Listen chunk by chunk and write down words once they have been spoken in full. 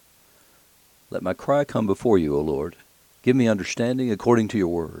Let my cry come before you, O Lord. Give me understanding according to your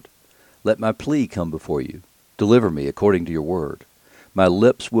word. Let my plea come before you. Deliver me according to your word. My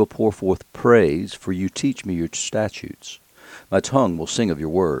lips will pour forth praise, for you teach me your statutes. My tongue will sing of your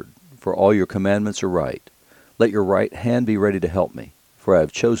word, for all your commandments are right. Let your right hand be ready to help me, for I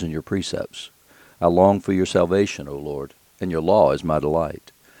have chosen your precepts. I long for your salvation, O Lord, and your law is my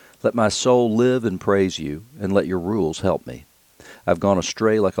delight. Let my soul live and praise you, and let your rules help me. I've gone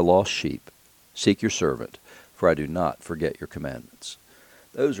astray like a lost sheep. Seek your servant, for I do not forget your commandments.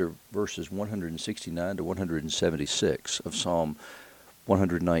 Those are verses 169 to 176 of Psalm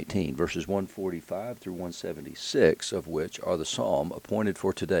 119, verses 145 through 176 of which are the psalm appointed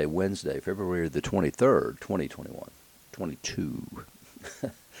for today, Wednesday, February the 23rd, 2021. 22.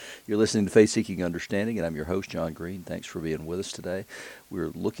 You're listening to Faith Seeking Understanding, and I'm your host, John Green. Thanks for being with us today.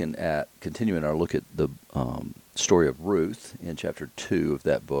 We're continuing our look at the story of Ruth in chapter 2 of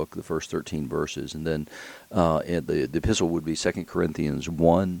that book, the first 13 verses. And then the epistle would be 2 Corinthians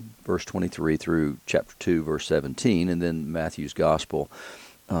 1, verse 23 through chapter 2, verse 17. And then Matthew's Gospel,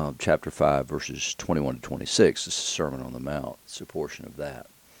 chapter 5, verses 21 to 26. This is Sermon on the Mount. It's a portion of that.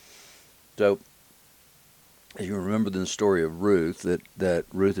 So, as you remember in the story of Ruth, that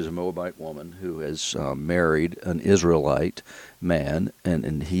Ruth is a Moabite woman who has married an Israelite man,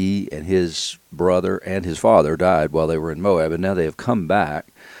 and he and his brother and his father died while they were in Moab, and now they have come back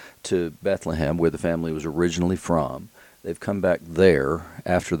to Bethlehem, where the family was originally from. They've come back there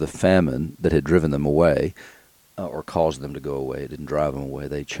after the famine that had driven them away, or caused them to go away. It didn't drive them away,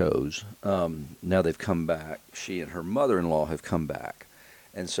 they chose. Now they've come back. She and her mother-in-law have come back.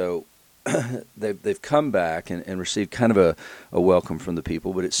 And so they've come back and received kind of a welcome from the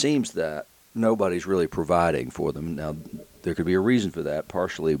people, but it seems that nobody's really providing for them. Now, there could be a reason for that.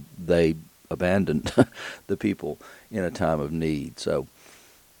 Partially, they abandoned the people in a time of need. So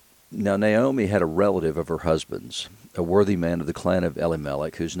now Naomi had a relative of her husband's, a worthy man of the clan of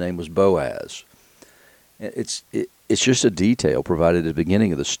Elimelech, whose name was Boaz. It's just a detail provided at the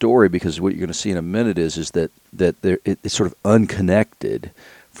beginning of the story, because what you're going to see in a minute is that it's sort of unconnected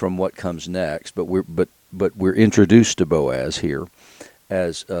from what comes next, but we're introduced to Boaz here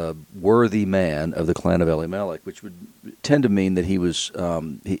as a worthy man of the clan of Elimelech, which would tend to mean that he was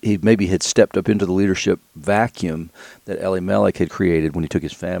he maybe had stepped up into the leadership vacuum that Elimelech had created when he took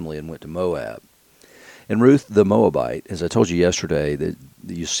his family and went to Moab. And Ruth the Moabite, as I told you yesterday, that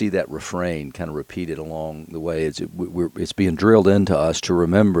you see that refrain kind of repeated along the way. It's being drilled into us to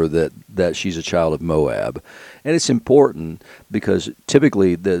remember that she's a child of Moab. And it's important because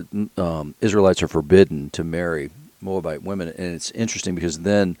typically the Israelites are forbidden to marry Moabite women. And it's interesting because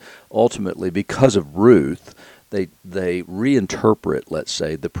then ultimately, because of Ruth, they reinterpret, let's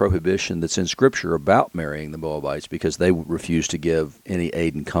say, the prohibition that's in Scripture about marrying the Moabites, because they refused to give any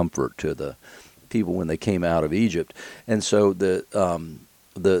aid and comfort to the people when they came out of Egypt. And so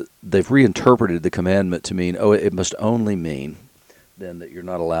they've reinterpreted the commandment to mean, it must only mean then that you're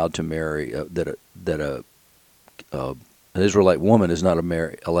not allowed to marry, an Israelite woman is not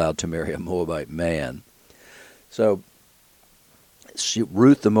allowed to marry a Moabite man. So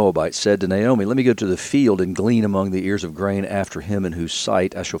Ruth the Moabite said to Naomi, "Let me go to the field and glean among the ears of grain after him in whose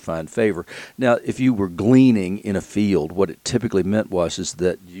sight I shall find favor." Now, if you were gleaning in a field, what it typically meant is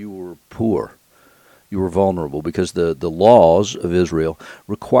that you were poor. You were vulnerable, because the laws of Israel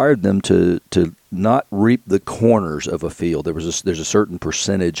required them to not reap the corners of a field. There's a certain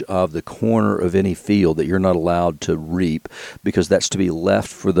percentage of the corner of any field that you're not allowed to reap, because that's to be left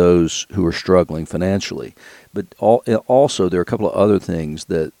for those who are struggling financially. But also there are a couple of other things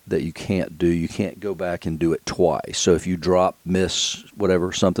that you can't do. You can't go back and do it twice. So if you miss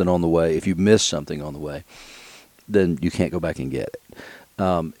something on the way, if you miss something on the way, then you can't go back and get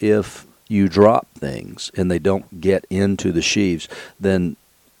it. If you drop things and they don't get into the sheaves, then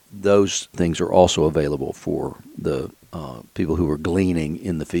those things are also available for the people who are gleaning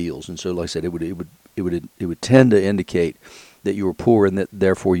in the fields. And so, like I said, it would tend to indicate that you were poor and that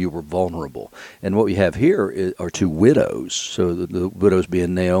therefore you were vulnerable. And what we have here are two widows, so the widows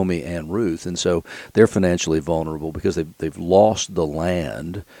being Naomi and Ruth, and so they're financially vulnerable because they've lost the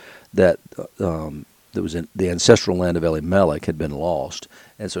land that was in the ancestral land of Elimelech had been lost,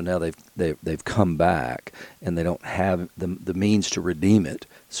 and so now they've come back and they don't have the means to redeem it.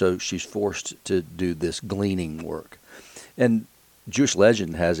 So she's forced to do this gleaning work. And Jewish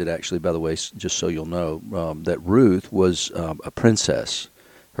legend has it, actually, by the way, just so you'll know, that Ruth was a princess.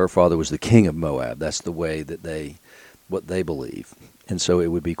 Her father was the king of Moab. That's the way that what they believe. And so it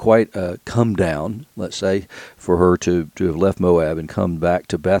would be quite a come down, let's say, for her to have left Moab and come back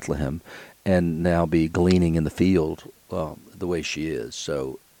to Bethlehem and now be gleaning in the field the way she is.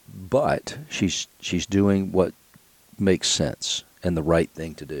 So but she's doing what makes sense and the right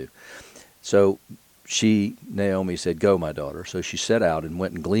thing to do. So Naomi said, "Go, my daughter." So she set out and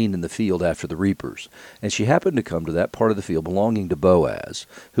went and gleaned in the field after the reapers. And she happened to come to that part of the field belonging to Boaz,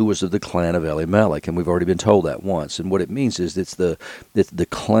 who was of the clan of Elimelech. And we've already been told that once. And what it means is that the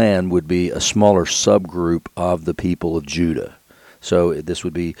clan would be a smaller subgroup of the people of Judah. So this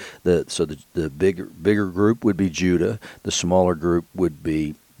would be the bigger group would be Judah. The smaller group would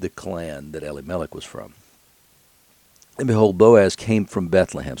be the clan that Elimelech was from. And behold, Boaz came from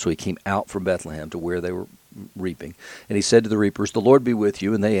Bethlehem. So he came out from Bethlehem to where they were reaping. And he said to the reapers, "The Lord be with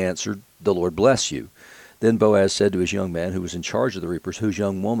you." And they answered, "The Lord bless you." Then Boaz said to his young man who was in charge of the reapers, "Whose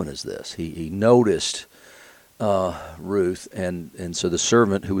young woman is this?" He noticed Ruth, and so the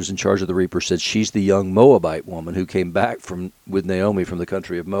servant who was in charge of the reapers said, "She's the young Moabite woman who came back with Naomi from the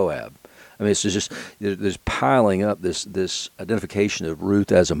country of Moab." I mean, it's just there's piling up this identification of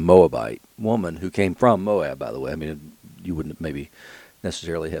Ruth as a Moabite woman who came from Moab, by the way. I mean, you wouldn't maybe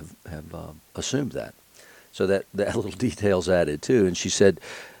necessarily have assumed that. So that little detail's added too. And she said,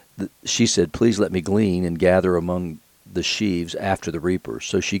 "Please let me glean and gather among the sheaves after the reapers."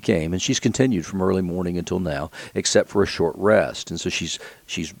 So she came, and she's continued from early morning until now, except for a short rest. And so she's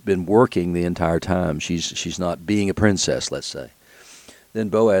been working the entire time. She's not being a princess, let's say. Then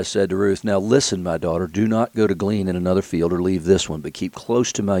Boaz said to Ruth, "Now listen, my daughter, do not go to glean in another field or leave this one, but keep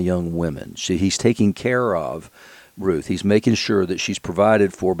close to my young women." He's taking care of Ruth. He's making sure that she's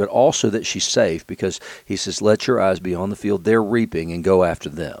provided for, but also that she's safe, because he says, "Let your eyes be on the field. They're reaping, and go after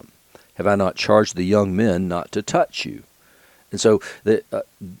them. Have I not charged the young men not to touch you?" And so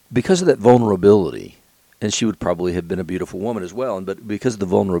because of that vulnerability, and she would probably have been a beautiful woman as well, but because of the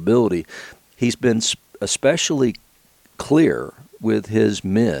vulnerability, he's been especially clear with his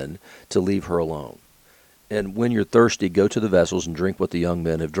men to leave her alone. And when you're thirsty, go to the vessels and drink what the young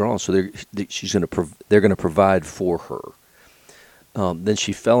men have drawn. So they're going to provide for her. Then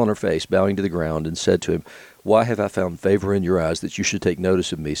she fell on her face, bowing to the ground, and said to him, "Why have I found favor in your eyes that you should take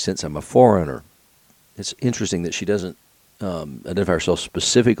notice of me, since I'm a foreigner?" It's interesting that she doesn't identify herself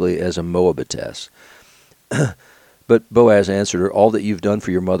specifically as a Moabitess. But Boaz answered her, "All that you've done for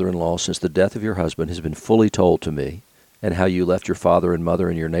your mother-in-law since the death of your husband has been fully told to me, and how you left your father and mother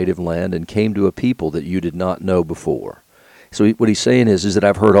in your native land and came to a people that you did not know before." So what he's saying is that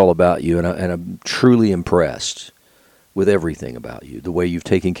I've heard all about you, and I'm truly impressed with everything about you, the way you've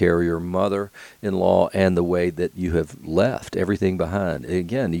taken care of your mother-in-law and the way that you have left everything behind. And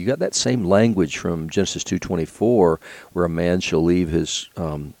again, you got that same language from Genesis 2:24, where a man shall leave his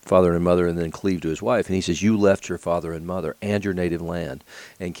father and mother and then cleave to his wife. And he says, "You left your father and mother and your native land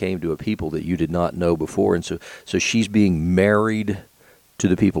and came to a people that you did not know before." And so she's being married to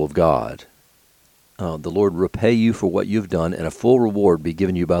the people of God. "The Lord repay you for what you've done, and a full reward be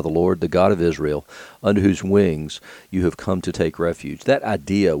given you by the Lord, the God of Israel, under whose wings you have come to take refuge." That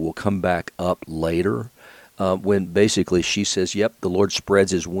idea will come back up later when basically she says, yep, the Lord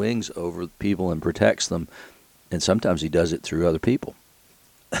spreads his wings over people and protects them, and sometimes he does it through other people.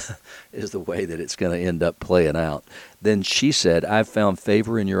 Is the way that it's going to end up playing out. Then she said, "I've found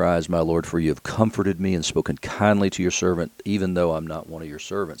favor in your eyes, my Lord, for you have comforted me and spoken kindly to your servant, even though I'm not one of your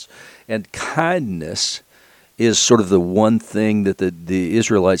servants." And kindness is sort of the one thing that the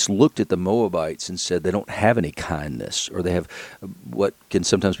Israelites looked at the Moabites and said they don't have any kindness, or they have what can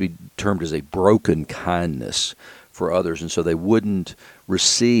sometimes be termed as a broken kindness for others. And so they wouldn't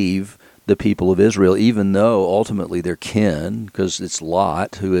receive the people of Israel, even though ultimately they're kin, because it's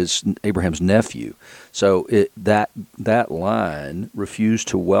Lot, who is Abraham's nephew. So that line refused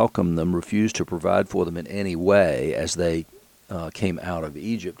to welcome them, refused to provide for them in any way as they came out of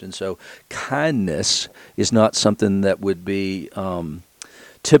Egypt. And so kindness is not something that would be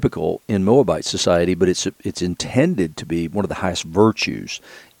typical in Moabite society, but it's intended to be one of the highest virtues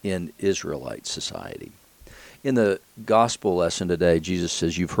in Israelite society. In the gospel lesson today, Jesus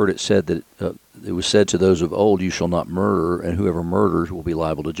says, "You've heard it said that it was said to those of old, 'You shall not murder, and whoever murders will be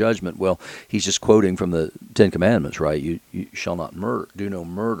liable to judgment.'" Well, he's just quoting from the Ten Commandments, right? You shall not murder, do no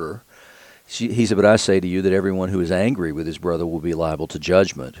murder. He said, "But I say to you that everyone who is angry with his brother will be liable to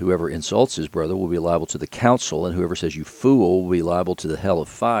judgment. Whoever insults his brother will be liable to the council, and whoever says you fool will be liable to the hell of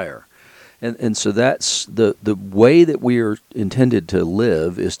fire." And so that's the way that we are intended to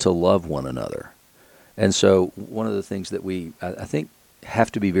live, is to love one another. And so one of the things that I think,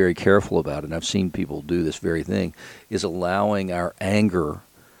 have to be very careful about, and I've seen people do this very thing, is allowing our anger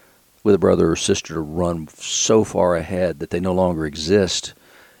with a brother or sister to run so far ahead that they no longer exist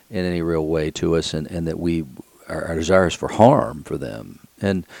in any real way to us, and that our desire is for harm for them.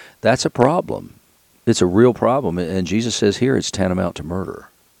 And that's a problem. It's a real problem. And Jesus says here it's tantamount to murder.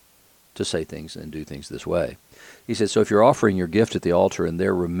 to say things and do things this way. He said, so if you're offering your gift at the altar and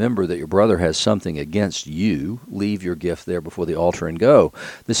there remember that your brother has something against you, leave your gift there before the altar and go.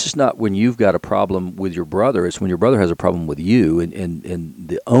 This is not when you've got a problem with your brother. It's when your brother has a problem with you, and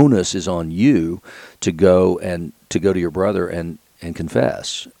the onus is on you to go to your brother and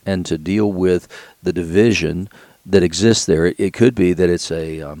confess and to deal with the division that exists there. It could be that it's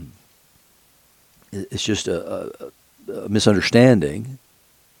just a misunderstanding.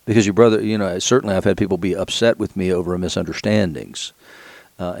 Because your brother, certainly I've had people be upset with me over misunderstandings.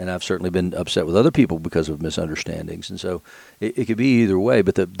 And I've certainly been upset with other people because of misunderstandings. And so it could be either way.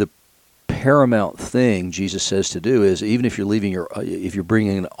 But the paramount thing Jesus says to do is, even if if you're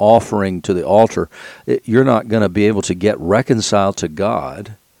bringing an offering to the altar, you're not going to be able to get reconciled to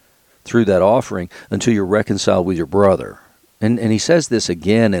God through that offering until you're reconciled with your brother. And he says this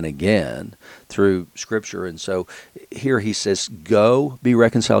again and again through Scripture. And so here he says, go be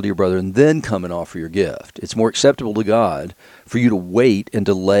reconciled to your brother and then come and offer your gift. It's more acceptable to God for you to wait and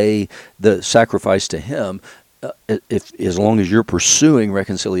delay the sacrifice to him as long as you're pursuing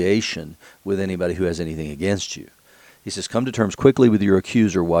reconciliation with anybody who has anything against you. He says, come to terms quickly with your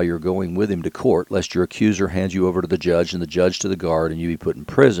accuser while you're going with him to court, lest your accuser hand you over to the judge and the judge to the guard and you be put in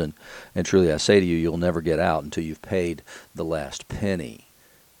prison. And truly I say to you, you'll never get out until you've paid the last penny.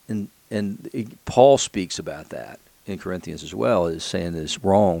 And Paul speaks about that in Corinthians as well, as saying that it's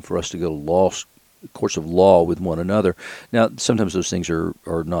wrong for us to go to courts of law with one another. Now, sometimes those things are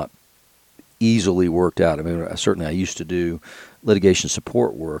not easily worked out. I mean, certainly I used to do litigation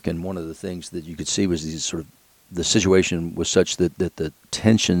support work, and one of the things that you could see was these sort of the situation was such that the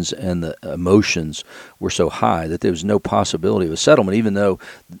tensions and the emotions were so high that there was no possibility of a settlement, even though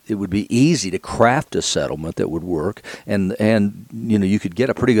it would be easy to craft a settlement that would work, and you could get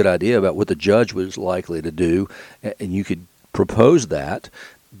a pretty good idea about what the judge was likely to do, and you could propose that,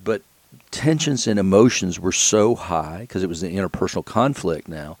 but tensions and emotions were so high because it was an interpersonal conflict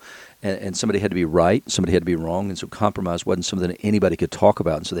now, and somebody had to be right, somebody had to be wrong, and so compromise wasn't something that anybody could talk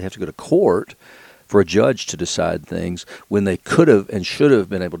about, and so they have to go to court for a judge to decide things when they could have and should have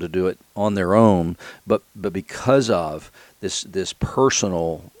been able to do it on their own, but because of this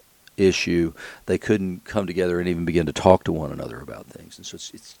personal issue, they couldn't come together and even begin to talk to one another about things. And so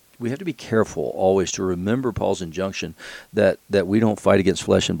we have to be careful always to remember Paul's injunction that we don't fight against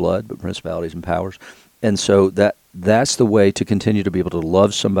flesh and blood, but principalities and powers. And so that's the way to continue to be able to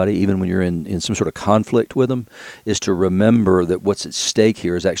love somebody, even when you're in some sort of conflict with them, is to remember that what's at stake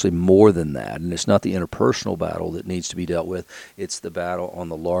here is actually more than that. And it's not the interpersonal battle that needs to be dealt with. It's the battle on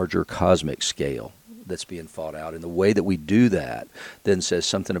the larger cosmic scale that's being fought out. And the way that we do that then says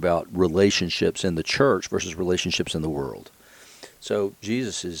something about relationships in the church versus relationships in the world. So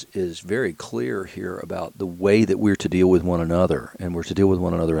Jesus is very clear here about the way that we're to deal with one another, and we're to deal with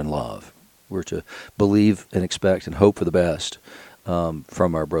one another in love. We're to believe and expect and hope for the best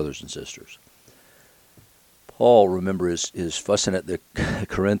from our brothers and sisters. Paul, remember, is fussing at the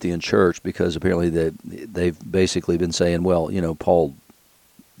Corinthian church because apparently they've basically been saying, well, Paul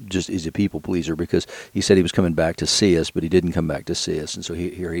just is a people pleaser because he said he was coming back to see us, but he didn't come back to see us. And so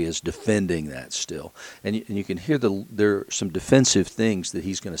here he is defending that still. And you can hear there are some defensive things that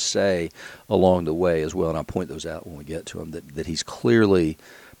he's going to say along the way as well, and I'll point those out when we get to him, that he's clearly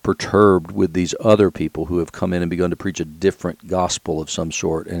perturbed with these other people who have come in and begun to preach a different gospel of some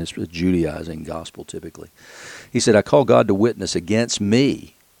sort, and it's a Judaizing gospel typically. He said, I call God to witness against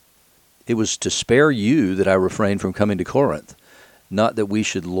me. It was to spare you that I refrained from coming to Corinth. Not that we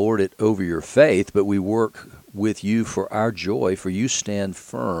should lord it over your faith, but we work with you for our joy, for you stand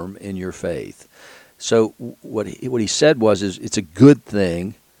firm in your faith. So what he said was, it's a good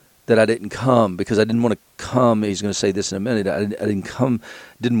thing that I didn't come, because I didn't want to come. He's going to say this in a minute. I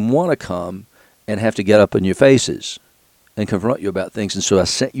didn't want to come and have to get up in your faces and confront you about things. And so I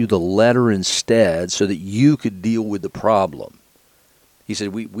sent you the letter instead so that you could deal with the problem. He said,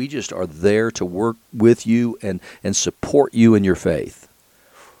 we just are there to work with you and support you in your faith.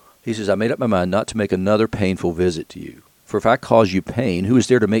 He says, I made up my mind not to make another painful visit to you. For if I cause you pain, who is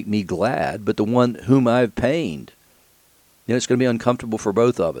there to make me glad but the one whom I have pained? It's going to be uncomfortable for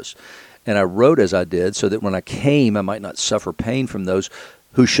both of us. And I wrote as I did so that when I came, I might not suffer pain from those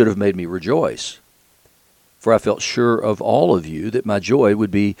who should have made me rejoice. For I felt sure of all of you that my joy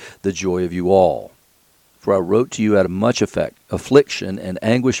would be the joy of you all. For I wrote to you out of much affliction and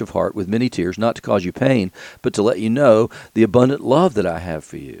anguish of heart with many tears, not to cause you pain, but to let you know the abundant love that I have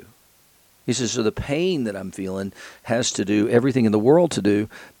for you. He says, so the pain that I'm feeling has to do, everything in the world to do,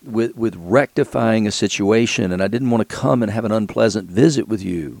 with rectifying a situation. And I didn't want to come and have an unpleasant visit with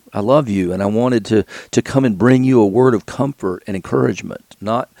you. I love you, and I wanted to come and bring you a word of comfort and encouragement,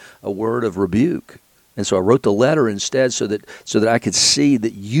 not a word of rebuke. And so I wrote the letter instead so that I could see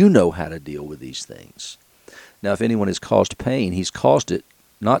that you know how to deal with these things. Now, if anyone has caused pain, he's caused it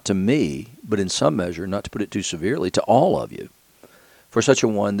not to me, but in some measure, not to put it too severely, to all of you. For such a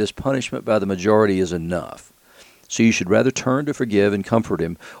one, this punishment by the majority is enough. So you should rather turn to forgive and comfort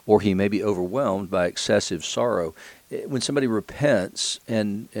him, or he may be overwhelmed by excessive sorrow. When somebody repents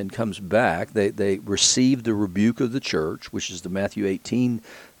and comes back, they receive the rebuke of the church, which is the Matthew 18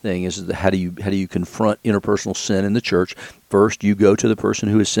 thing, is how do you confront interpersonal sin in the church? First, you go to the person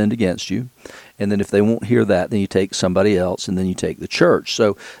who has sinned against you, and then if they won't hear that, then you take somebody else, and then you take the church.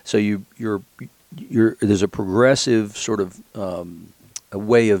 So you're there's a progressive sort of a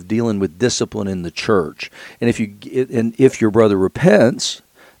way of dealing with discipline in the church. And if your brother repents,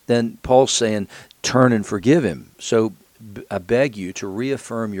 then Paul's saying, turn and forgive him. So I beg you to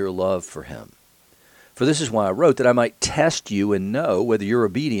reaffirm your love for him. For this is why I wrote, that I might test you and know whether you're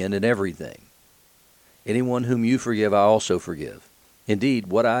obedient in everything. Anyone whom you forgive, I also forgive. Indeed,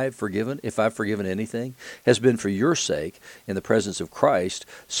 what I've forgiven, if I've forgiven anything, has been for your sake in the presence of Christ,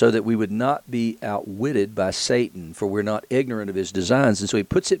 so that we would not be outwitted by Satan, for we're not ignorant of his designs. And so he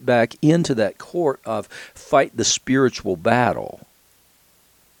puts it back into that court of fight the spiritual battle.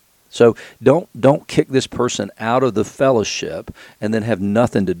 So don't kick this person out of the fellowship and then have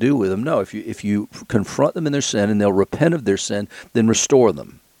nothing to do with them. No, if you confront them in their sin and they'll repent of their sin, then restore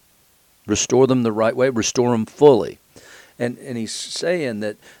them. Restore them the right way, restore them fully. And he's saying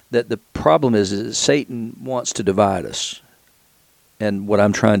that the problem is that Satan wants to divide us. And what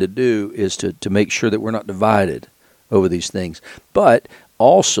I'm trying to do is to make sure that we're not divided over these things. But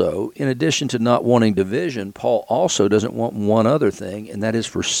also, in addition to not wanting division, Paul also doesn't want one other thing, and that is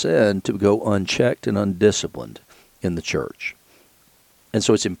for sin to go unchecked and undisciplined in the church. And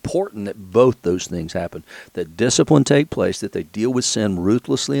so it's important that both those things happen, that discipline take place, that they deal with sin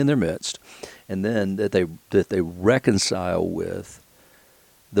ruthlessly in their midst, and then that they reconcile with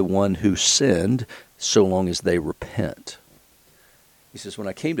the one who sinned so long as they repent. He says, when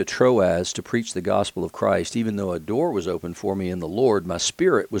I came to Troas to preach the gospel of Christ, even though a door was open for me in the Lord, my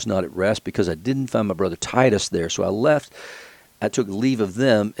spirit was not at rest because I didn't find my brother Titus there. So I left, I took leave of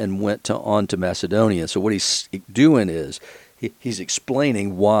them and went on to Macedonia. So what he's doing is he's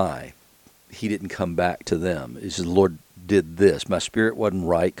explaining why he didn't come back to them. He says, the Lord did this. My spirit wasn't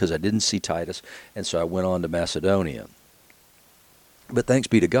right because I didn't see Titus, and so I went on to Macedonia. But thanks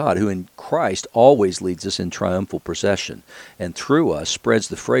be to God, who in Christ always leads us in triumphal procession, and through us spreads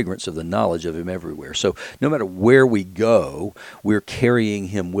the fragrance of the knowledge of him everywhere. So no matter where we go, we're carrying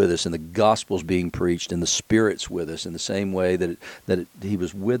him with us, and the gospel's being preached, and the Spirit's with us in the same way that he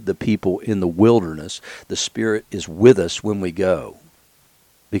was with the people in the wilderness. The Spirit is with us when we go,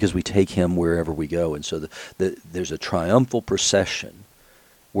 because we take him wherever we go. And so there's a triumphal procession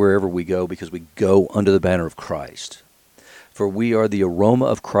wherever we go, because we go under the banner of Christ. For we are the aroma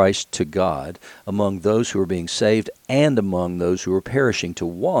of Christ to God among those who are being saved and among those who are perishing. To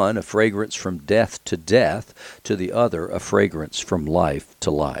one, a fragrance from death to death, to the other, a fragrance from life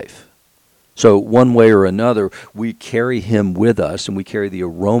to life. So one way or another, we carry him with us, and we carry the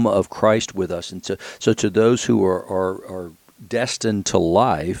aroma of Christ with us. And so to those who are destined to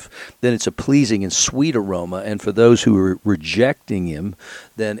life, then it's a pleasing and sweet aroma. And for those who are rejecting him,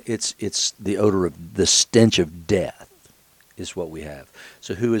 then it's the odor of the stench of death is what we have.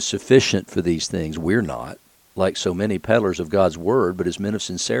 So who is sufficient for these things? We're not, like so many peddlers of God's word, but as men of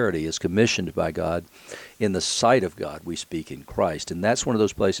sincerity, as commissioned by God, in the sight of God, we speak in Christ. And that's one of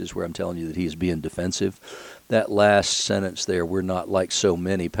those places where I'm telling you that he is being defensive. That last sentence there, we're not like so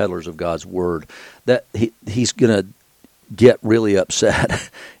many peddlers of God's word, that he's going to get really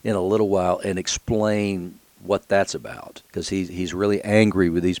upset in a little while and explain what that's about, because he's really angry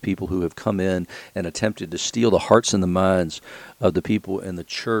with these people who have come in and attempted to steal the hearts and the minds of the people in the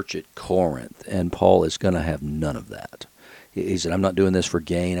church at Corinth, and Paul is going to have none of that. He said, I'm not doing this for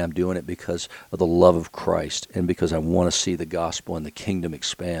gain, I'm doing it because of the love of Christ and because I want to see the gospel and the kingdom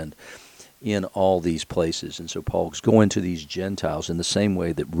expand in all these places. And so Paul's going to these Gentiles in the same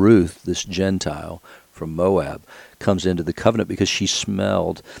way that Ruth, this Gentile from Moab, comes into the covenant, because she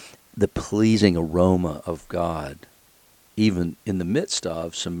smelled the pleasing aroma of God, even in the midst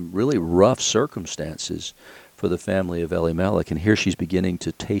of some really rough circumstances for the family of Elimelech. And here she's beginning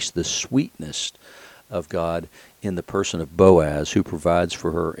to taste the sweetness of God in the person of Boaz, who provides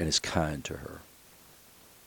for her and is kind to her.